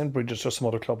maybe St Bridget's or some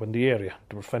other club in the area.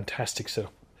 They were fantastic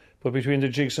still. But between the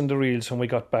jigs and the reels, when we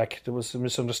got back, there was a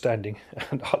misunderstanding,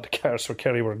 and all the cars for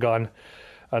Kerry were gone,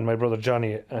 and my brother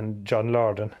Johnny and John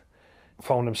Lorden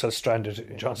found themselves stranded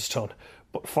in Johnstown.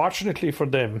 But fortunately for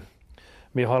them,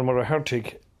 Micheál Murray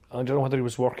Hertig, I don't know whether he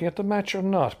was working at the match or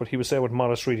not, but he was there with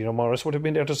Maurice Reedy. Now, Maurice would have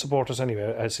been there to support us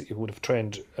anyway, as he would have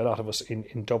trained a lot of us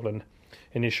in Dublin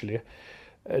initially.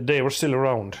 They were still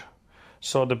around.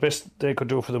 So the best they could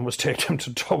do for them was take them to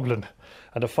Dublin.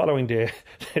 And the following day,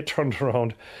 they turned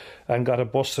around and got a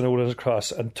bus to Newlands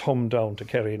Cross and thumbed down to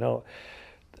Kerry. Now,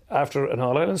 after an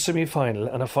All-Ireland semi-final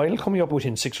and a final coming up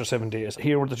within 6 or 7 days,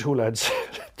 here were the two lads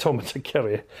thumbing to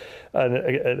Kerry. And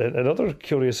another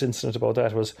curious incident about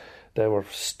that was they were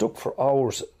stuck for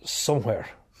hours somewhere.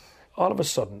 All of a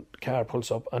sudden, the car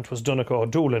pulls up and it was Donegal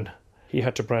Doolin. He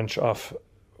had to branch off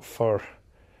for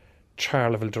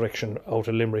Charleville direction out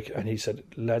of Limerick, and he said,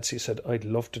 lads, he said, I'd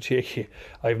love to take you.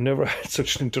 I've never had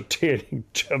such an entertaining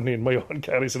journey in my own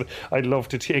car. He said, I'd love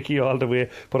to take you all the way,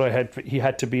 but he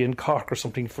had to be in Cork or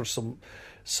something for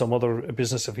some other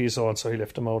business of his own, so he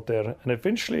left him out there. And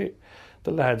eventually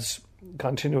the lads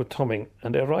continued thumbing,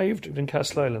 and they arrived in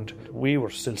Castleisland. We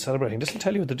were still celebrating. This will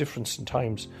tell you the difference in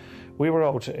times. We were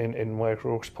out in Mike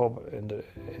Rourke's pub in the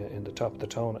top of the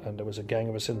town, and there was a gang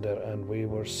of us in there, and we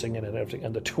were singing and everything,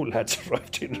 and the two lads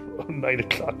arrived in around 9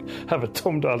 o'clock, having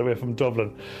thumbed all the way from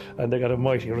Dublin, and they got a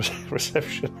mighty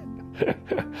reception.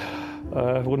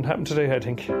 It wouldn't happen today, I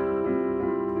think.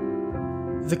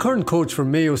 The current coach for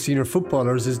Mayo senior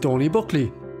footballers is Donny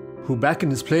Buckley, who back in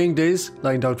his playing days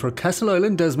lined out for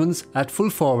Castleisland Desmonds at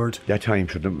full forward. That time,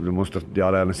 the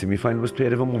All-Ireland semi-final was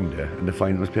played on Monday, and the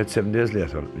final was played 7 days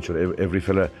later. Every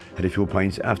fella had a few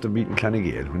points after beating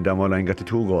Clonagale. When Dan Kearney got the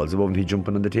 2 goals above him, he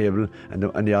jumping on the table, and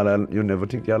the All-Ireland, you never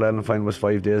think the All-Ireland final was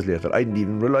 5 days later. I didn't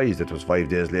even realise it was 5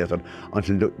 days later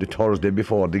until the Thursday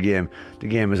before the game. The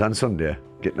game was on Sunday.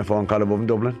 Getting a phone call above in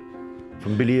Dublin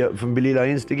from Billy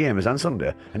Lyons. The game is on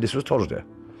Sunday, and this was Thursday.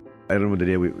 I remember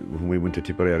the day when we went to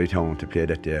Tipperary town to play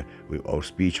that day. Our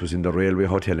speech was in the Railway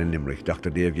Hotel in Limerick. Dr.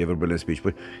 Dave gave a brilliant speech,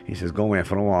 but he says, go away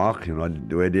for a walk,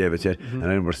 the way David said. And I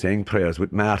remember saying prayers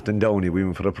with Martin Downey. We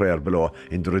went for a prayer below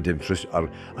in the Redemptorist, or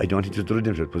I don't think it was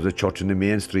the Redemptorist, it was a church in the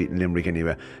main street in Limerick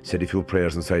anyway. Said a few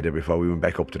prayers inside there before we went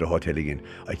back up to the hotel again.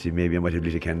 I said maybe I might have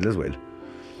lit a candle as well.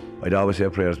 I'd always say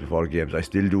prayers before games. I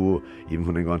still do, even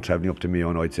when I'm going travelling up to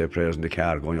Mayo, I'd say prayers in the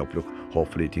car going up. Look,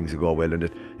 hopefully things will go well and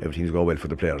that everything's go well for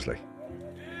the players.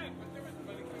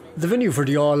 The venue for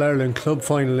the All-Ireland Club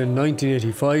Final in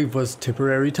 1985 was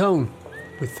Tipperary Town.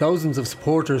 With thousands of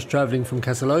supporters travelling from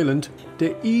Castleisland,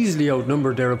 they easily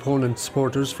outnumbered their opponent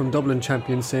supporters from Dublin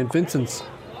champion St Vincent's.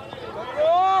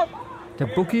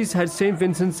 The bookies had St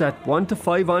Vincent's at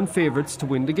 1-5 on favourites to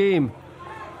win the game.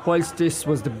 Whilst this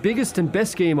was the biggest and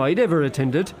best game I'd ever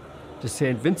attended, the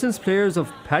St Vincent's players of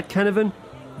Pat Canavan,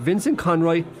 Vincent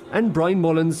Conroy and Brian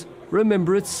Mullins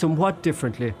remember it somewhat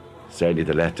differently. Certainly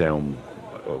the letdown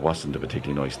wasn't a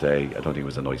particularly nice day. I don't think it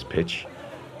was a nice pitch.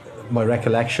 My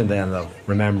recollection then of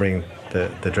remembering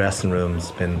the dressing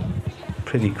room's been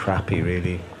pretty crappy,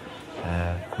 really.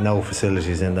 No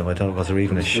facilities in them. Was there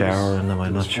even a shower in them?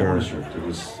 I'm not sure.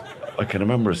 I can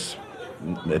remember us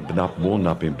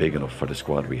not being big enough for the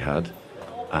squad we had,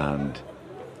 and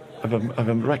I've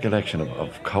a recollection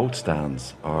of coat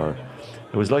stands, or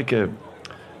it was like a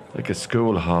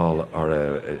school hall or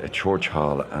a church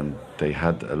hall, and they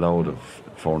had a load of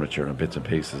furniture and bits and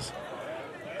pieces,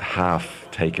 half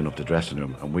taken up the dressing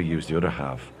room, and we used the other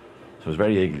half. So it was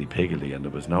very higgledy-piggledy, and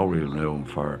there was no real room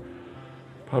for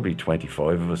probably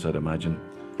 25 of us, I'd imagine.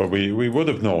 But we would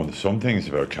have known some things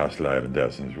about Castleisland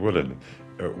Desmonds. We would have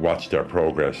watched their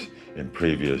progress in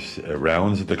previous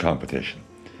rounds of the competition.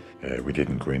 We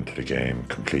didn't go into the game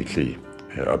completely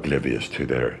oblivious to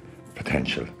their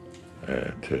potential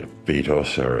to beat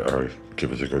us or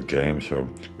give us a good game. So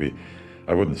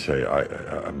I wouldn't say,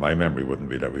 my memory wouldn't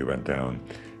be that we went down,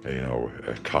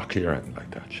 cocky or anything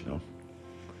like that,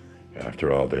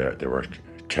 After all, they were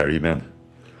Kerry men.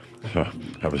 So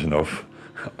that was enough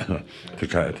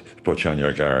to put you on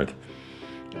your guard.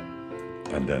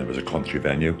 And then it was a country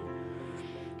venue.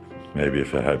 Maybe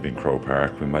if it had been Croke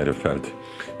Park, we might have felt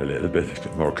a little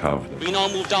bit more confident. We now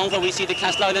move down where we see the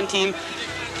Castleisland team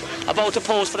about to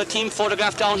pose for the team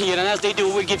photograph down here, and as they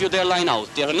do, we'll give you their line out.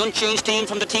 They're an unchanged team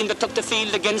from the team that took the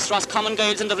field against Roscommon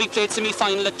Gaels in the replayed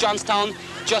semi-final at Johnstown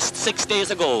just 6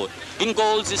 days ago. In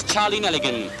goals is Charlie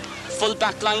Nelligan. Full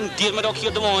back line, Diarmid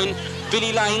O'Keefe-Demoyne,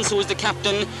 Billy Lyons, who is the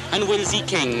captain, and Will Z.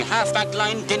 King. Half back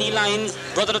line, Denny Lyons,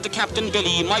 brother of the captain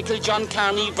Billy, Michael John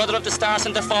Kearney, brother of the star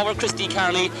centre forward Christy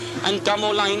Kearney, and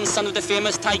Domo Lyons, son of the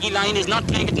famous Tiggy Lyon, is not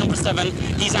playing at number 7.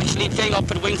 He's actually playing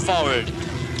up at wing forward.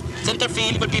 Centre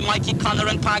field will be Mikey Connor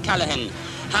and Pa Callahan.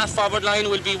 Half forward line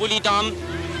will be Willie Dom,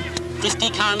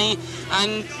 Christy Kearney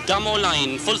and Domo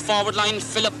Lyon. Full forward line,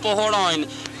 Philip Bohoroyne,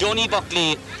 Donny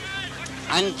Buckley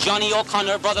and Johnny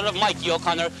O'Connor, brother of Mikey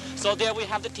O'Connor. So there we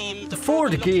have the team. Before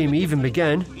the game even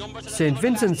began, St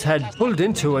Vincent's had pulled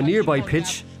into a nearby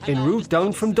pitch en route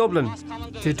down from Dublin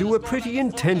to do a pretty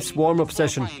intense warm-up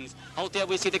session. Out there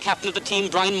we see the captain of the team,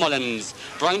 Brian Mullins.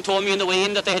 Brian told me on the way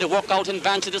in that they had a workout in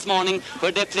Bantry this morning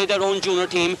where they played their own junior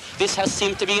team. This has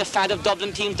seemed to be a fad of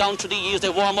Dublin teams down through the years. They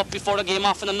warm up before the game,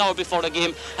 often an hour before the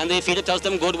game, and they feel it does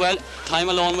them good. Well, time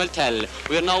alone will tell.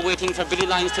 We are now waiting for Billy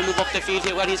Lyons to move up the field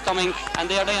here where he's coming, and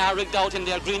there they are rigged out in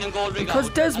their green and gold rig. Because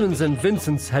Desmonds and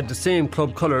Vincent's had the same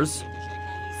club colours,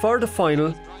 for the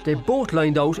final they both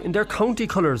lined out in their county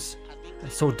colours.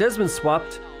 So Desmonds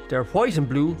swapped their white and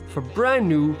blue for brand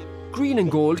new green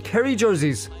and gold Kerry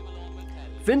jerseys.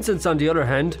 Vincent's, on the other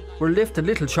hand, were left a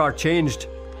little short-changed,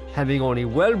 having only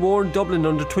well-worn Dublin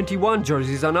under-21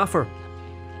 jerseys on offer.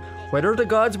 Whether the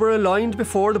gods were aligned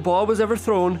before the ball was ever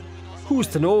thrown, who's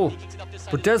to know?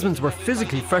 But Desmonds were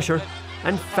physically fresher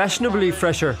and fashionably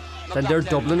fresher than their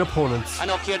Dublin opponents. And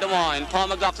up here the wine, Paul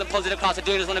McLaughlin pulls it across the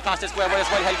Daniels one across the square, but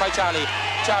it's well held by Charlie.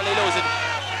 Charlie loses it.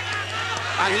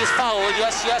 And he's fouled,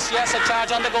 yes, a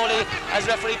charge on the goalie as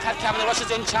referee Pat Cavanagh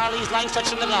rushes in. Charlie's line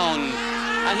stretched on the ground,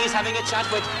 and he's having a chat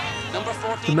with number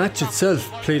 14. The match itself,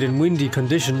 played in windy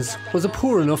conditions, was a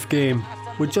poor enough game.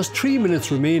 With just 3 minutes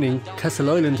remaining,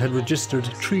 Castleisland had registered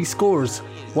 3 scores,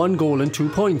 1 goal and 2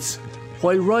 points,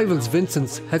 while rivals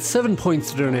Vincent's had 7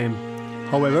 points to their name.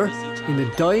 However, in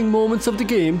the dying moments of the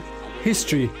game,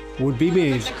 history would be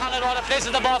made. Conrad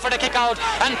places the ball for the kick out,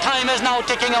 and time is now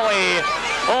ticking away.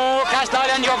 Oh,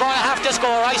 Castleisland, you're going to have to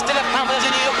score. I still have confidence in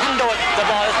you. You can do it. The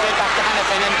ball is played back to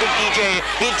Hannafin and good DJ.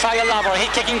 He'll try a lobber. He's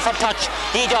kicking for touch.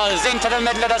 He does. Into the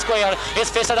middle of the square.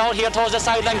 It's fisted out here towards the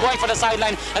sideline, going for the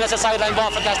sideline, and it's a sideline ball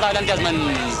for Castleisland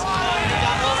Desmonds.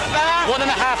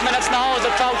 1.5 minutes now as the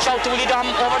crowd shout to Willie Dom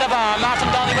over the bar. Martin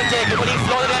Downey will take it. Will he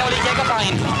float it in? Will he take a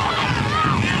pint?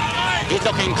 He's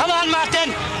looking. Come on,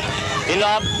 Martin. The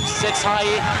lob sits high.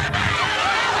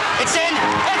 It's in.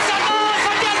 It's a goal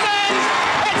for Desmonds.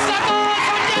 It's a goal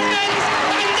for Desmonds.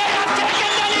 And they have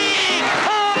taken the lead.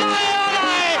 Oh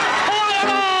my, what a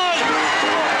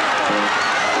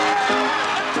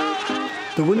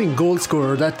goal. The winning goal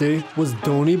scorer that day was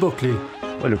Donny Buckley.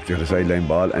 Well, look, the sideline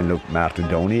ball, and look, Martin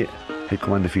Downey he'd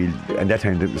come on the field, and that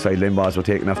time the sideline balls were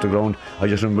taken off the ground. I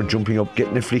just remember jumping up,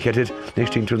 getting a flick at it,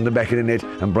 next thing to the back of the net,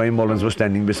 and Brian Mullins was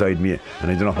standing beside me, and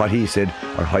I don't know what he said,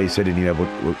 or how he said anyway, but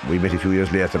we met a few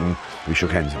years later and we shook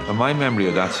hands. And my memory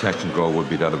of that section goal would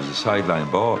be that it was a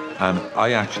sideline ball, and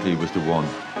I actually was the one.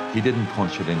 He didn't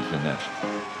punch it into the net.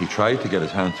 He tried to get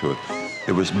his hand to it.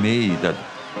 It was me that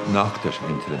knocked it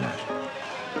into the net.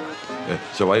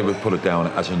 So I would put it down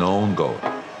as an own goal.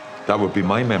 That would be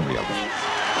my memory of it.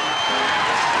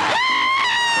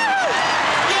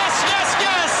 Yes, yes,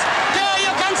 yes! There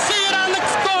you can see it on the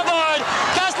scoreboard.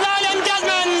 Castleisland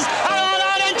Desmonds are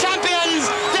All-Ireland champions.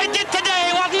 They did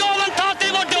today what no one thought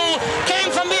they would do.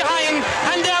 Came from behind,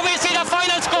 and there we see the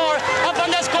final score up on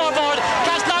the scoreboard.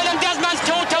 Castleisland Desmonds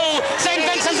 2-2. St.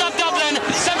 Vincent's of Dublin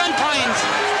 7 points.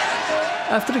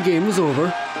 After the game was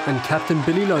over and Captain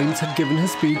Billy Lyons had given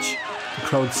his speech, the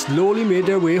crowd slowly made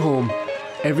their way home,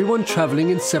 everyone travelling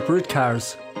in separate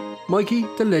cars. Mikey,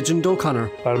 the legend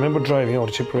O'Connor. I remember driving out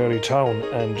of Tipperary town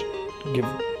and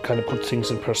kind of put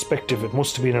things in perspective. It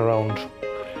must have been around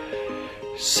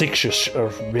 6ish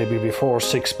or maybe before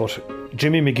 6, but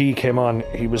Jimmy McGee came on.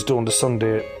 He was doing the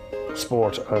Sunday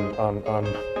sport on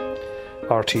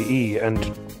RTE,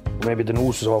 and maybe the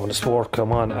news was over and the sport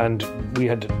come on, and we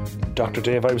had Dr.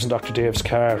 Dave. I was in Dr. Dave's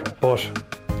car, but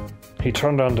he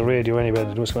turned on the radio anyway,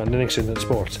 the news came on, the next thing in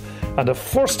sports. And the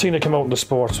first thing that came out in the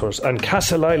sports was, and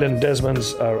Castleisland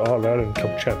Desmonds are All-Ireland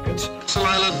Club champions.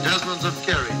 Castleisland Desmonds of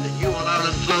Kerry, the new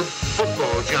All-Ireland Club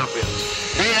football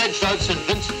champions. They edged out St.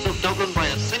 Vincent's of Dublin by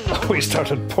a single... We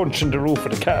started punching the roof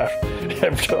of the car.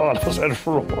 All of us had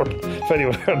roared. If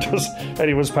anyone heard us,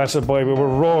 anyone's passing by, we were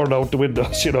roaring out the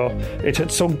windows, you know. It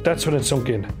had sunk, that's when it sunk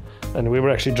in. And we were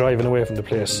actually driving away from the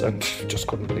place and just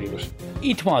couldn't believe it.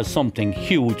 It was something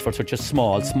huge for such a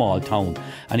small town,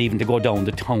 and even to go down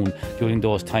the town during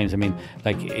those times. I mean,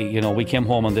 like, you know, we came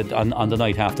home on the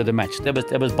night after the match. There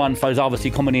was bonfires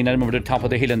obviously coming in, I remember, the top of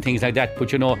the hill and things like that.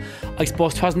 But, you know, I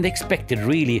suppose it wasn't expected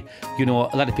really. You know,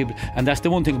 a lot of people, and that's the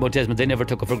one thing about Desmond, they never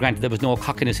took it for granted. There was no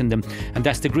cockiness in them, and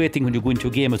that's the great thing when you go into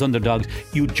a game as underdogs.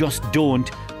 You just don't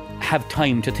have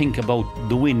time to think about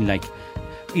the win, like.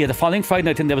 Yeah, the following Friday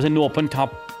night, and there was an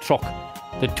open-top truck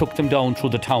that took them down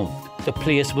through the town. The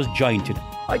place was gianted.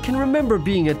 I can remember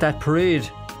being at that parade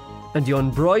and the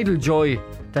unbridled joy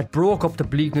that broke up the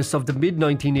bleakness of the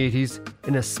mid-1980s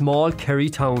in a small Kerry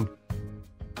town.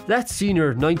 That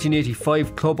senior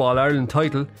 1985 Club All-Ireland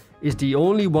title is the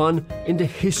only one in the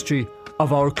history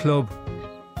of our club.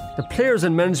 The players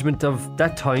and management of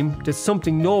that time did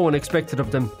something no one expected of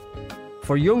them.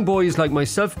 For young boys like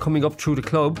myself coming up through the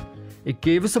club, it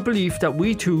gave us a belief that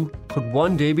we too could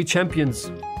one day be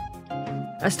champions.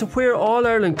 As to where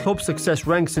All-Ireland club success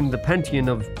ranks in the pantheon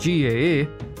of GAA,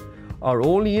 our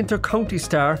only inter-county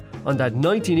star on that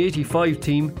 1985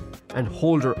 team and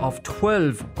holder of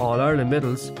 12 All-Ireland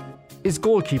medals is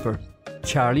goalkeeper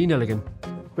Charlie Nelligan.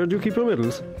 Where do you keep your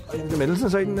medals? I have the medals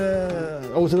inside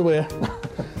out of the way.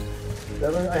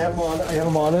 I have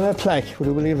them all in a plaque, would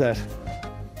you believe that?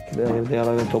 The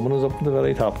All-Ireland Club one is up at the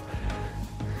very top.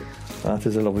 That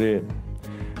is a lovely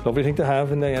thing to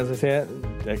have, and as I say,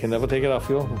 they can never take it off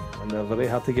you, and they're very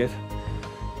hard to get.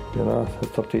 You know,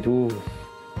 32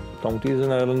 counties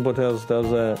in Ireland, but there's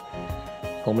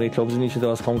how many clubs in each of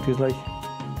those counties, like,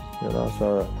 you know,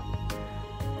 so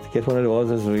to get one of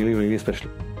those is really, really special.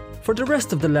 For the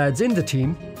rest of the lads in the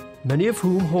team, many of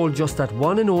whom hold just that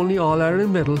one and only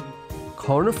All-Ireland medal,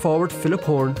 corner forward Philip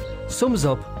Horn sums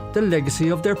up the legacy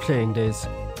of their playing days.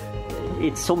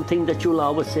 It's something that you'll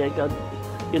always say, God,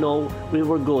 you know, we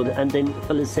were good, and then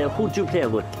fellas say, who'd you play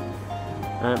with?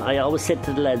 And I always said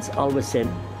to the lads, I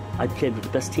played with the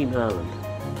best team in Ireland.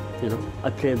 You know,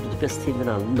 I played with the best team in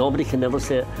Ireland. Nobody can ever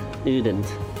say, no, you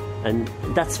didn't. And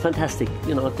that's fantastic,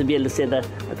 you know, to be able to say that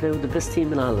I played with the best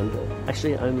team in Ireland.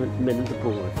 Actually, I'm a middle of the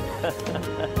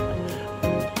program.